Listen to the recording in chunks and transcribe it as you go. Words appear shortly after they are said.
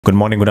Good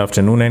morning, good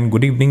afternoon and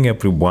good evening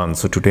everyone.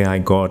 So today I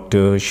got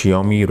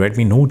Xiaomi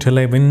Redmi Note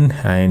 11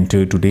 and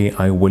today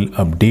I will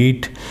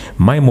update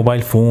my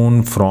mobile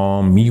phone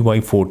from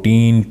MIUI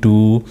 14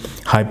 to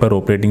Hyper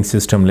operating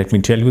system. Let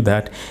me tell you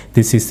that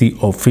this is the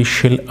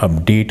official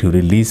update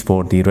release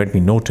for the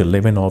Redmi Note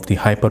 11 of the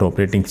Hyper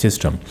operating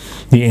system.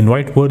 The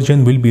Android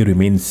version will be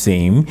remain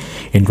same.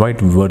 Android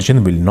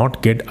version will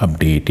not get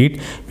updated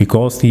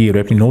because the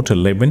Redmi Note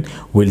 11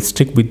 will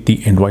stick with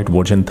the Android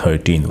version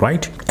 13,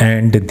 right?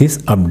 And this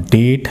update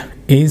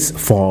is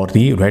for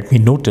the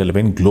Redmi Note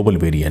 11 global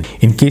variant.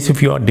 In case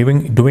if you are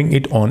doing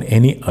it on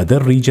any other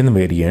region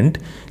variant,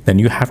 then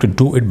you have to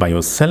do it by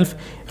yourself.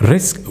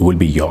 Risk will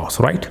be yours,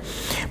 right?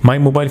 My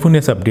mobile phone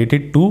is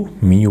updated to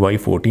MIUI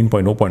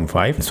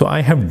 14.0.5. So I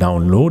have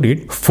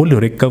downloaded full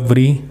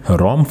recovery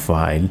ROM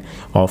file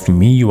of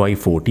MIUI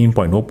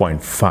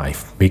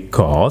 14.0.5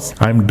 because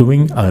I'm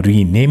doing a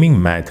renaming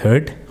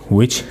method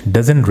which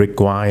doesn't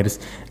require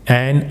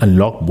an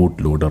unlock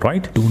bootloader,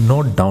 right? Do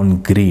not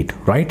downgrade,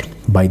 right,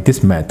 by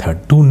this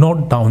method. Do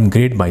not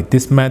downgrade by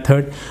this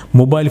method.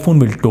 Mobile phone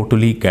will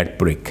totally get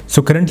brick.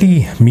 So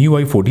currently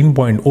MIUI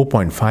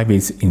 14.0.5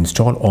 is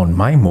installed on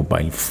my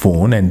mobile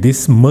phone, and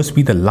this must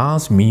be the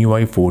last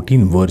MIUI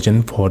 14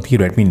 version for the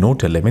Redmi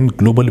Note 11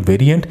 global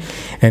variant,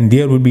 and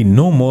there will be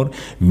no more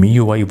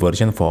MIUI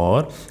version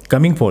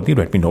coming for the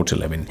Redmi Note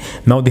 11.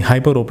 Now the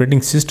Hyper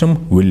operating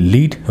system will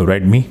lead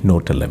Redmi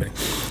Note 11.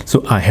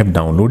 So I have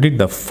downloaded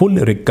the full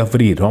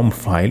recovery ROM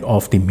file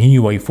of the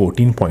MIUI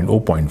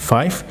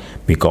 14.0.5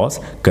 because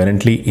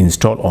currently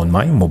installed on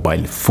my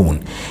mobile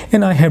phone,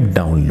 and I have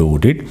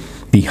downloaded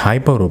the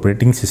Hyper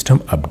operating system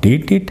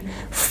updated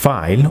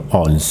file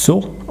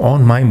also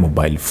on my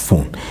mobile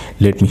phone.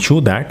 Let me show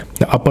that.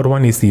 The upper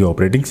one is the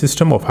operating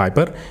system of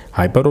Hyper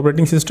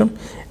operating system,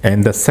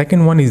 and the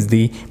second one is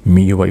the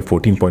MIUI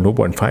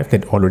 14.0.5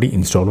 that already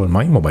installed on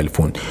my mobile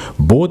phone.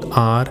 Both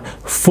are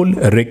full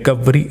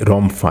recovery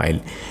ROM file.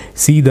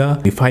 See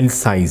the file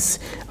size.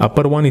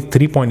 Upper one is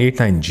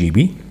 3.89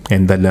 GB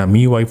and the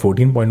MIUI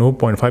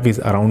 14.0.5 is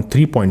around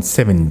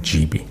 3.7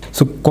 GB.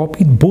 So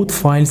copy both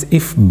files.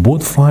 If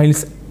both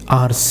files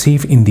are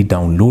safe in the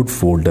download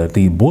folder,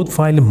 the both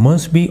file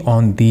must be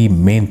on the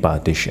main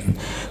partition.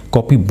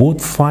 Copy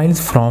both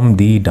files from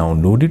the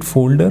downloaded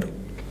folder,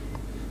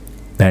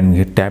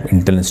 then tap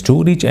internal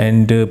storage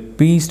and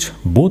paste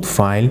both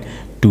file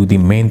to the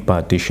main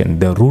partition,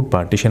 the root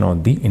partition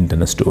on the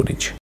internal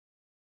storage.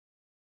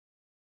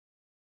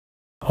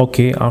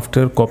 Okay,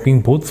 after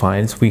copying both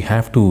files, we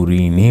have to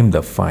rename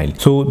the file.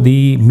 So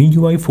the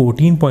MIUI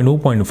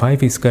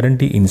 14.0.5 is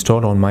currently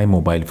installed on my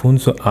mobile phone.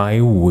 So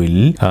I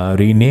will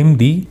rename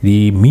the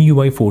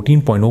MIUI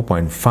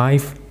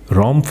 14.0.5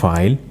 ROM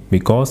file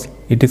because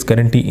it is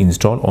currently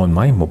installed on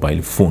my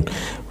mobile phone.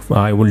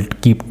 I will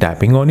keep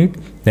tapping on it,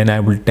 then I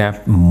will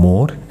tap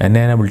more, and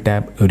then I will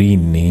tap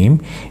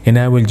rename, and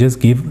I will just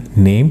give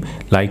name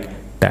like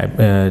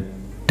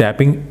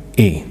tapping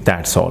A,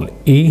 that's all,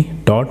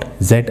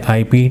 a.zip,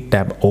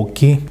 tap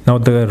OK. Now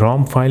the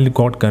ROM file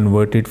got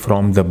converted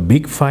from the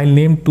big file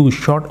name to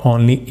short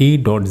only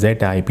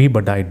a.zip,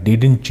 but I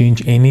didn't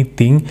change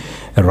anything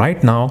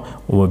right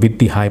now with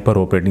the Hyper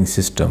operating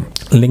system.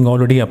 Link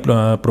already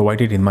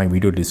provided in my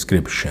video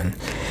description.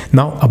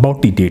 Now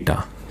about the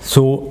data.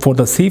 So for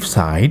the safe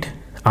side,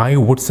 I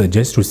would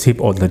suggest to save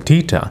all the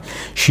data.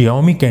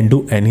 Xiaomi can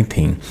do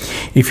anything.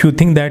 If you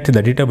think that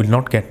the data will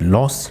not get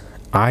lost,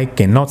 I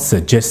cannot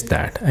suggest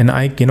that, and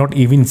I cannot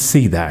even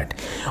see that.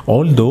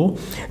 Although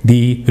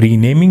the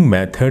renaming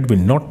method will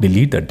not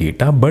delete the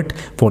data, but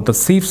for the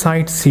safe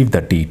side, save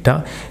the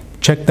data.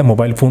 Check the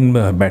mobile phone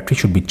battery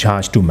should be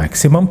charged to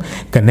maximum.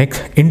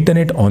 Connect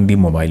internet on the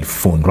mobile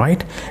phone,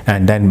 right?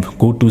 And then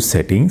go to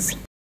settings,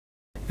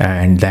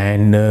 and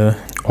then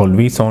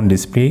always on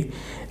display,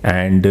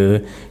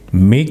 and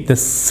make the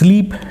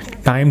sleep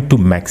time to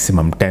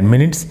maximum 10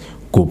 minutes.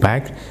 Go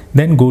back,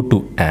 then go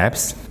to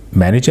apps,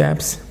 manage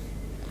apps,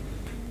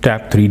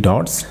 tap three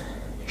dots,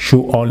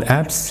 show all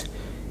apps,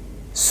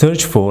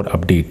 search for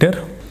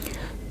updater,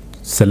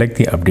 select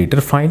the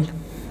updater file,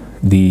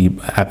 the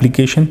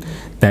application,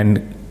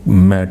 then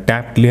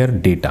tap clear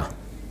data,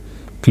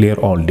 clear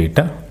all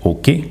data.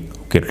 Okay,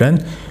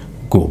 done.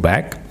 Go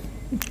back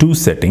to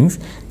settings,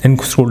 then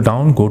scroll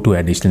down, go to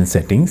additional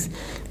settings,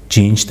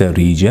 change the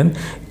region,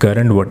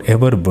 current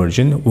whatever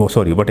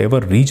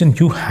region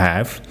you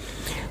have,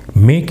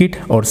 make it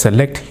or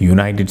select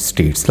United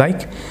States.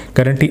 Like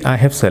currently I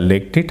have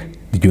selected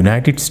the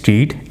United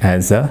States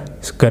as a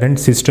current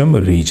system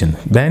region.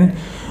 Then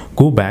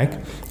go back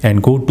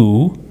and go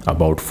to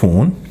about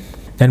phone,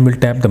 then we'll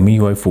tap the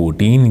MIUI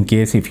 14. In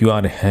case if you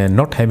are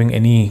not getting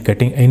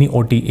any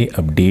OTA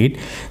update,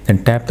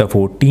 then tap the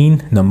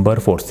 14 number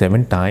for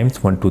 7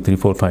 times, 1 2 3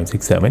 4 5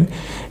 6 7.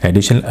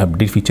 Additional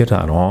update features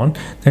are on,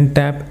 then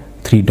tap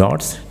three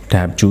dots,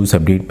 tap choose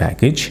update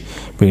package,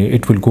 where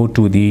it will go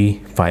to the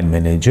file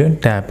manager.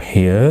 Tap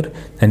here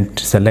and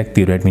select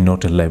the Redmi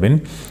Note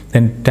 11,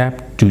 then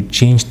tap to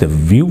change the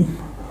view,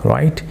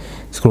 right?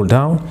 Scroll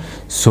down.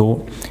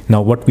 So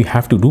now what we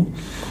have to do,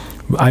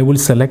 I will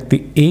select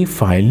the A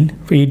file,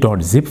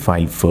 a.zip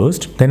file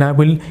first. Then I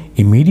will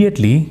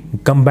immediately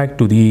come back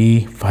to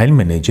the file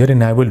manager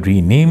and I will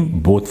rename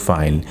both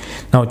file.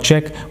 Now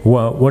check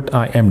what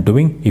I am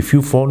doing. If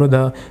you follow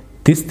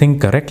this thing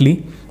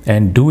correctly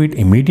and do it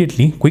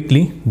immediately,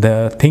 quickly,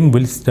 the thing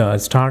will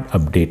start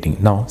updating.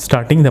 Now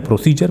starting the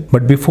procedure,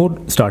 but before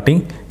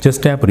starting,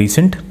 just tap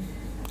recent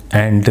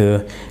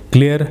and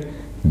clear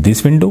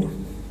this window.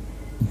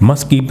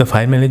 Must keep the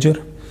file manager.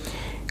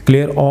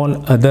 Clear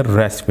all other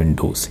rest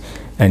windows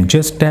and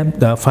just tap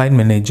the file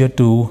manager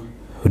to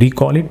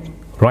recall it,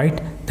 right?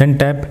 Then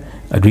tap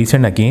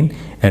recent again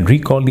and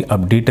recall the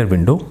updater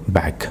window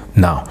back.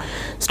 Now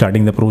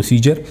starting the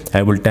procedure,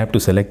 I will tap to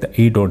select the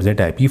A.zip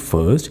IP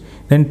first,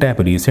 then tap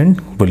recent,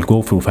 will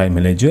go through file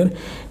manager,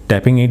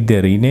 tapping it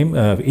the rename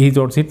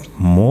A.zip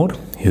more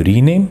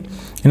rename,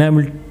 and I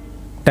will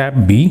tap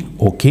B,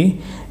 OK,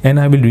 and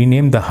I will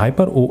rename the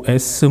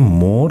HyperOS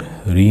more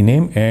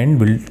rename and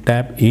will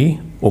tap A,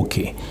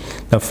 OK.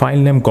 The file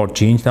name got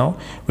changed now.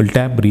 We'll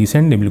tap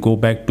recent, it will go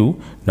back to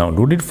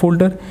downloaded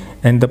folder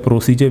and the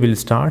procedure will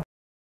start.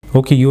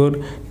 Okay, your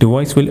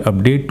device will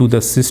update to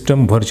the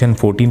system version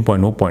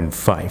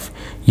 14.0.5.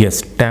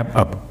 Yes, tap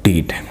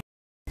update.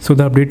 So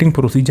the updating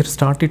procedure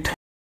started.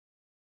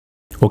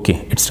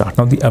 Okay, it started.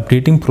 Now the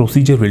updating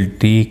procedure will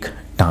take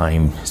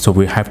time, so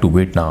we have to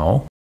wait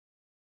now.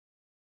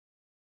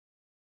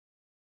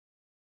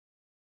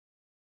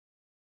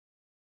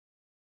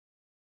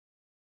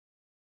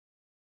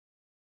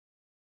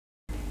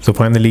 So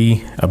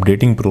finally,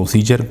 updating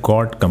procedure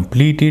got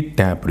completed.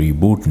 Tap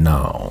reboot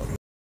now.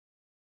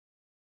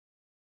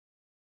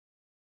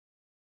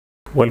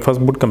 Well,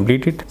 first boot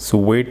completed. So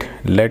wait,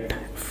 let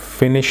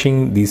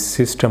finishing the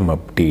system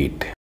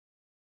update.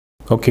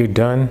 Okay,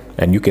 done.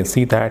 And you can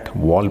see that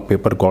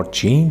wallpaper got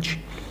changed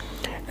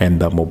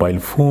and the mobile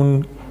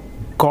phone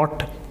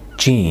got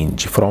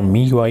changed from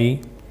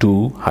MIUI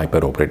to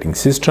Hyper operating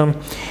system,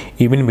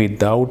 even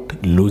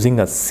without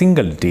losing a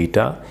single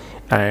data.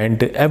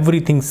 And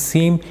everything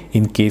same.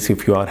 In case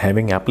if you are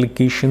having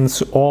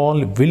applications,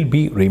 all will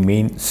be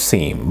remain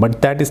same,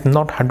 but that is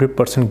not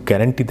 100%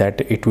 guarantee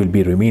that it will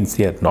be remains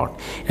here not.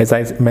 As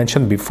I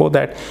mentioned before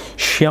that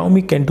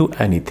Xiaomi can do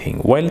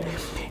anything. Well,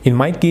 in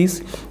my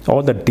case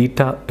all the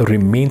data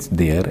remains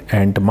there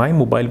and my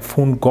mobile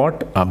phone got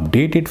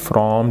updated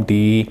from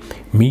the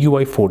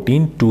MIUI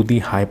 14 to the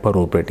Hyper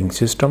operating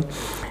system.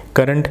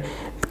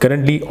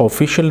 Currently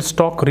official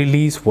stock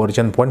release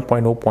version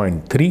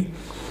 1.0.3,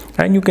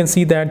 and you can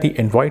see that the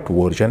Android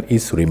version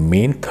is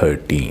remain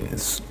 13.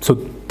 So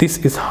this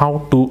is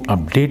how to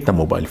update the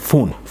mobile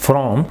phone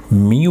from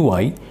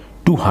MIUI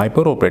to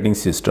Hyper operating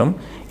system.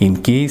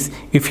 In case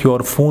if your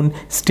phone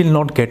still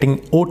not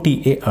getting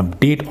OTA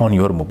update on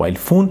your mobile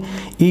phone,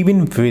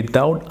 even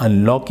without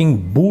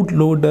unlocking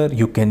bootloader,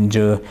 you can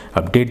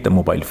update the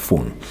mobile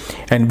phone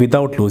and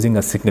without losing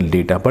a single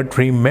data. But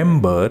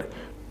remember,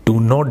 do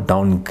not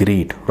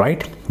downgrade,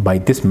 right? By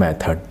this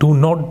method, do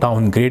not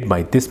downgrade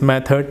by this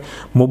method.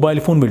 Mobile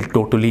phone will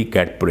totally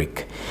get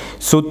brick.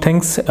 So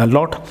thanks a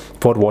lot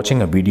for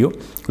watching a video.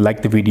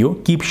 Like the video,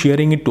 keep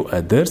sharing it to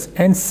others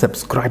and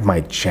subscribe my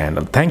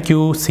channel. Thank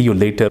you. See you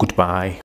later. Goodbye.